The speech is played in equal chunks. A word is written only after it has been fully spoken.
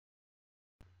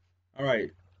All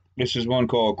right, this is one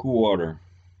called Cool Water.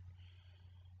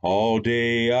 All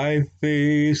day I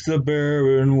face the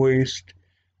barren waste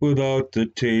without the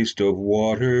taste of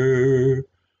water.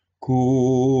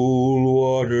 Cool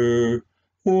water,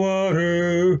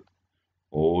 water.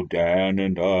 Oh, Dan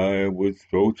and I, with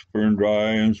throats burned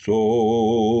dry and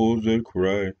souls that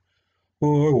cry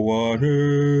for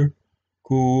water,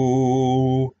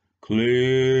 cool,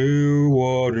 clear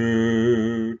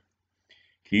water.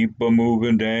 Keep a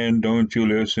moving, Dan, don't you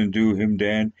listen to him,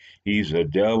 Dan. He's a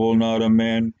devil, not a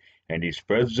man, and he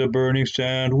spreads the burning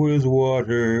sand with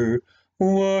water,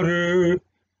 water.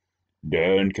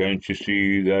 Dan, can't you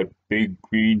see that big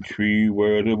green tree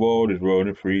where the water's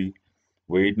running free,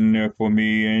 waiting there for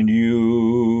me and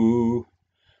you?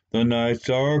 The nights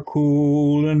are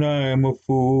cool and I'm a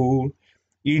fool.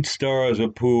 Each star's a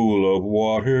pool of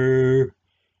water,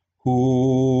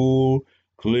 cool,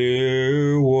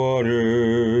 clear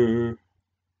water.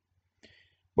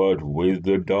 But with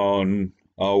the dawn,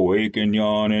 I'll wake and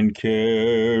yawn and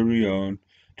carry on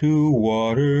to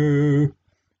water,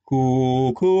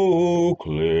 cool, cool,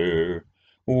 clear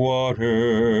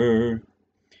water.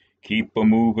 Keep a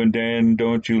moving, Dan,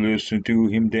 don't you listen to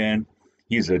him, Dan.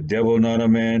 He's a devil, not a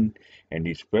man, and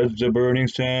he spreads the burning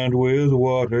sand with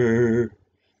water.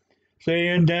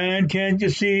 Saying, Dan, can't you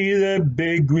see that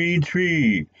big green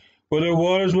tree where the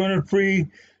water's running free?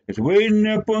 It's waiting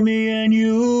up for me and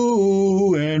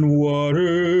you and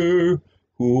water.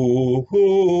 Cool,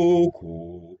 cool,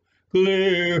 cool,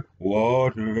 clear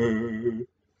water.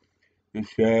 The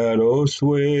shadows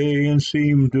sway and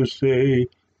seem to say,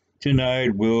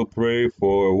 tonight we'll pray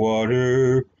for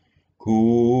water,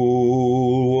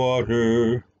 cool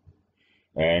water.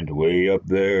 And way up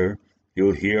there,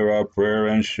 you'll hear our prayer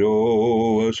and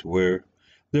show us where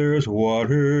there's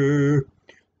water,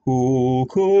 cool,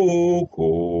 cool,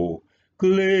 cool,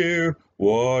 clear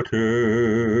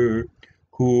water,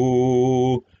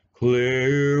 cool,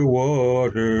 clear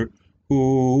water,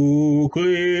 cool,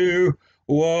 clear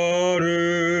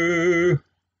water,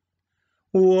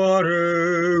 water.